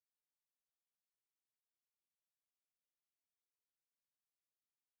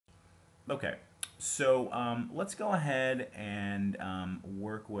Okay, so let's go ahead and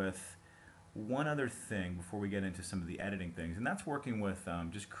work with one other thing before we get into some of the editing things, and that's working with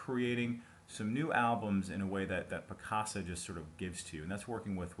just creating some new albums in a way that Picasa just sort of gives to you, and that's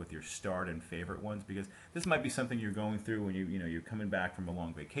working with your starred and favorite ones, because this might be something you're going through when you're coming back from a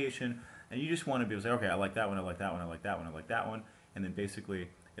long vacation, and you just want to be able to say, okay, I like that one, I like that one, I like that one, I like that one, and then basically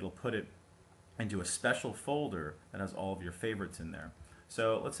it'll put it into a special folder that has all of your favorites in there.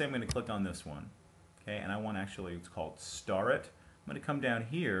 So let's say I'm going to click on this one, okay, and I want actually, it's called Star It. I'm going to come down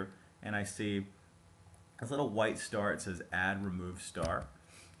here and I see this little white star. It says Add Remove Star,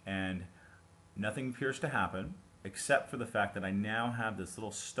 and nothing appears to happen except for the fact that I now have this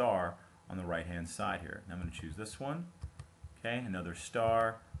little star on the right hand side here. Now I'm going to choose this one, okay, another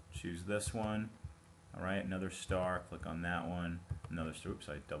star, choose this one, alright, another star, click on that one, another star, oops,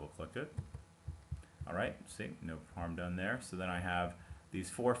 I double clicked it. Alright, see, no harm done there. So then I have these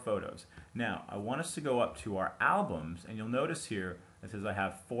 4 photos. Now, I want us to go up to our albums, and you'll notice here it says I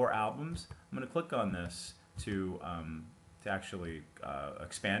have 4 albums. I'm going to click on this to actually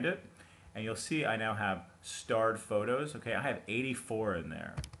expand it, and you'll see I now have starred photos. Okay, I have 84 in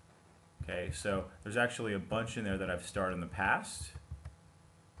there. Okay, so there's actually a bunch in there that I've starred in the past.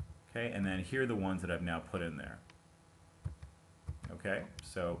 Okay, and then here are the ones that I've now put in there. Okay,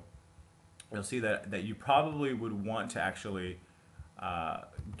 so you'll see that you probably would want to actually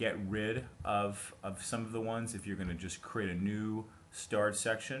get rid of some of the ones if you're going to just create a new starred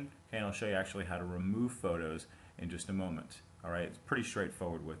section. Okay, and I'll show you actually how to remove photos in just a moment. All right, it's pretty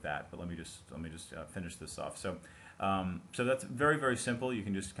straightforward with that, but let me just finish this off. So, so that's very, very simple. You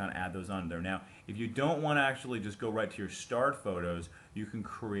can just kind of add those on there. Now, if you don't want to actually just go right to your starred photos, you can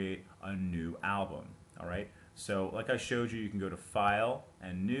create a new album. All right. So, like I showed you, you can go to File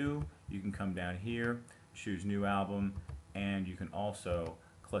and New. You can come down here, choose New Album, and you can also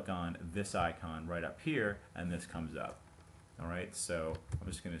click on this icon right up here, and this comes up. All right, so I'm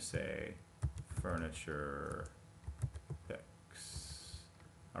just going to say Furniture Picks.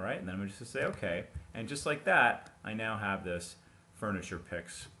 All right, and then I'm just going to say OK, and just like that, I now have this Furniture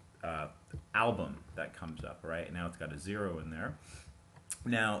Picks album that comes up. Right now, it's got a 0 in there.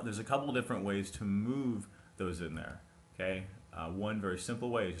 Now, there's a couple of different ways to move those in there. Okay. One very simple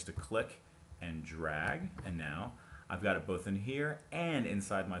way is just to click and drag, and now I've got it both in here and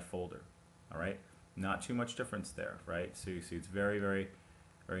inside my folder. All right, not too much difference there, right? So you see it's very, very,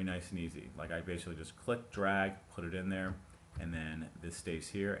 very nice and easy. Like I basically just click, drag, put it in there, and then this stays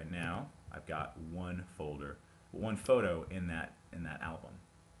here, and now I've got one folder, one photo in that album.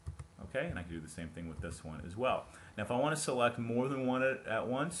 Okay, and I can do the same thing with this one as well. Now if I want to select more than one at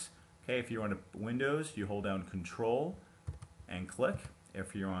once, okay, if you're on a Windows, you hold down Control and click.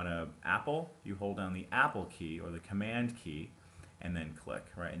 If you're on an Apple, you hold down the Apple key or the Command key and then click,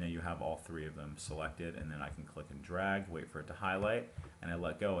 right? And then you have all 3 of them selected, and then I can click and drag, wait for it to highlight, and I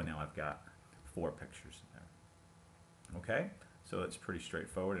let go, and now I've got 4 pictures in there. Okay, so it's pretty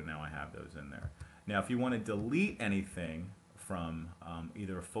straightforward, and now I have those in there. Now if you want to delete anything from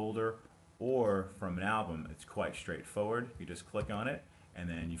either a folder or from an album, it's quite straightforward. You just click on it, and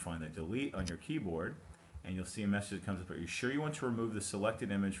then you find the delete on your keyboard, and you'll see a message that comes up. Are you sure you want to remove the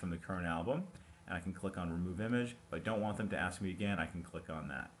selected image from the current album? And I can click on remove image. If I don't want them to ask me again, I can click on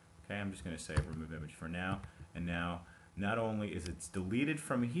that. Okay, I'm just going to say remove image for now, and now not only is it deleted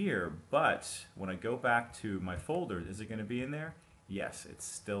from here, but when I go back to my folder, is it going to be in there? Yes, it's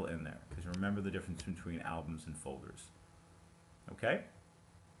still in there, because remember the difference between albums and folders. Okay?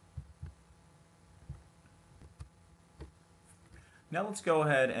 Now let's go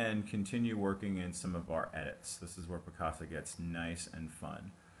ahead and continue working in some of our edits. This is where Picasa gets nice and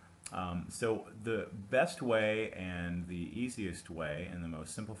fun. So the best way and the easiest way and the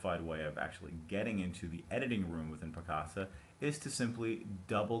most simplified way of actually getting into the editing room within Picasa is to simply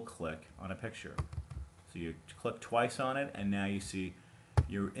double click on a picture. So you click twice on it, and now you see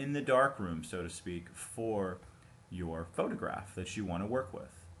you're in the dark room, so to speak, for your photograph that you want to work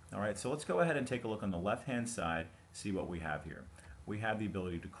with. All right, so let's go ahead and take a look on the left hand side, see what we have here. We have the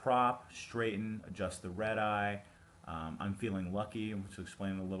ability to crop, straighten, adjust the red eye. I'm feeling lucky, which will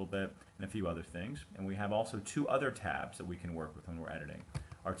explain a little bit, and a few other things. And we have also 2 other tabs that we can work with when we're editing.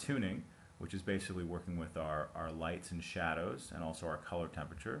 Our tuning, which is basically working with our lights and shadows, and also our color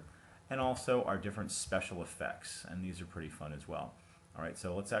temperature, and also our different special effects, and these are pretty fun as well. All right,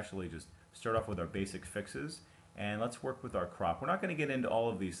 so let's actually just start off with our basic fixes, and let's work with our crop. We're not going to get into all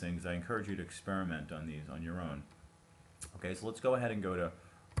of these things. I encourage you to experiment on these on your own. Okay, so let's go ahead and go to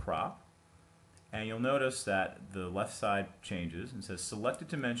crop, and you'll notice that the left side changes and says select a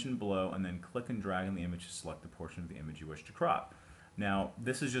dimension below, and then click and drag on the image to select the portion of the image you wish to crop. Now,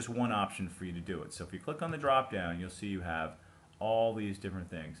 this is just one option for you to do it. So if you click on the drop down, you'll see you have all these different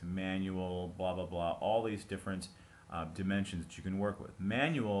things, manual, blah, blah, blah, all these different dimensions that you can work with.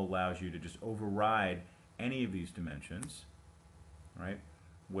 Manual allows you to just override any of these dimensions, right?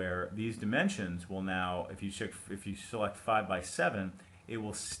 Where these dimensions will now, if you select 5 by 7, it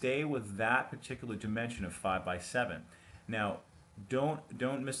will stay with that particular dimension of 5 by 7. Now,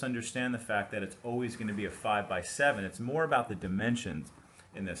 don't misunderstand the fact that it's always going to be a 5 by 7. It's more about the dimensions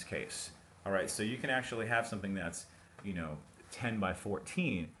in this case. All right, so you can actually have something that's, 10 by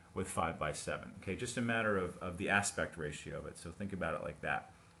 14 with 5 by 7. Okay, just a matter of the aspect ratio of it. So think about it like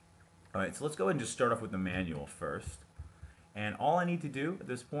that. All right, so let's go ahead and just start off with the manual first. And all I need to do at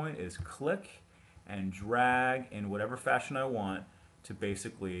this point is click and drag in whatever fashion I want to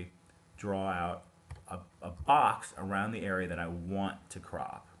basically draw out a box around the area that I want to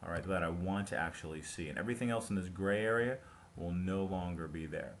crop, all right, that I want to actually see. And everything else in this gray area will no longer be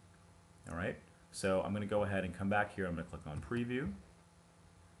there, all right? So I'm going to go ahead and come back here. I'm going to click on preview,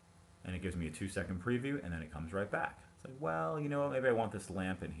 and it gives me a 2-second preview, and then it comes right back. It's like, well, you know what, maybe I want this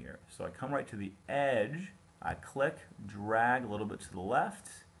lamp in here. So I come right to the edge, I click, drag a little bit to the left,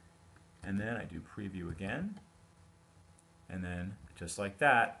 and then I do preview again, and then just like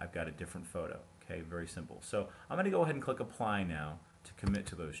that, I've got a different photo. Okay, very simple. So I'm going to go ahead and click apply now to commit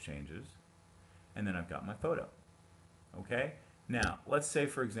to those changes, and then I've got my photo. Okay, now let's say,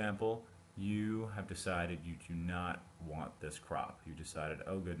 for example, you have decided you do not want this crop. You decided,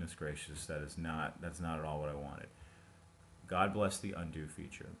 oh goodness gracious, that's not at all what I wanted. God bless the undo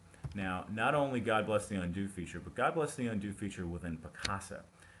feature. Now, not only God bless the undo feature, but God bless the undo feature within Picasa,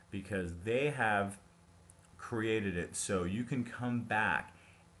 because they have created it so you can come back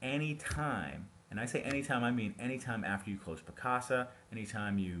anytime, and I say anytime, I mean anytime after you close Picasa,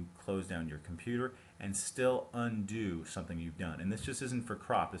 anytime you close down your computer, and still undo something you've done. And this just isn't for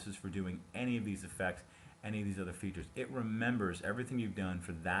crop, this is for doing any of these effects, any of these other features. It remembers everything you've done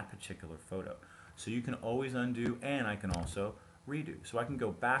for that particular photo. So you can always undo, and I can also redo. So I can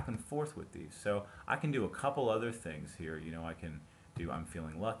go back and forth with these. So I can do a couple other things here. I can do I'm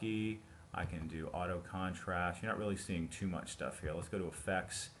feeling lucky, I can do auto contrast. You're not really seeing too much stuff here. Let's go to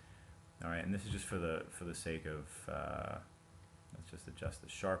effects. All right, and this is just for the sake of, let's just adjust the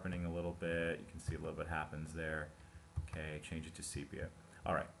sharpening a little bit. You can see a little bit happens there. Okay, change it to sepia.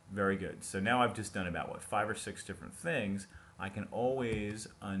 All right, very good. So now I've just done about, what, 5 or 6 different things. I can always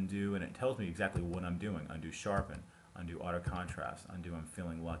undo, and it tells me exactly what I'm doing. Undo sharpen, undo auto contrast, undo I'm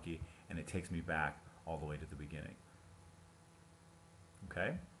feeling lucky, and it takes me back all the way to the beginning.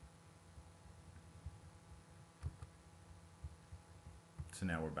 Okay? So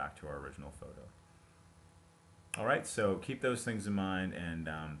now we're back to our original photo. All right, so keep those things in mind, and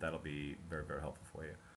that'll be very, very helpful for you.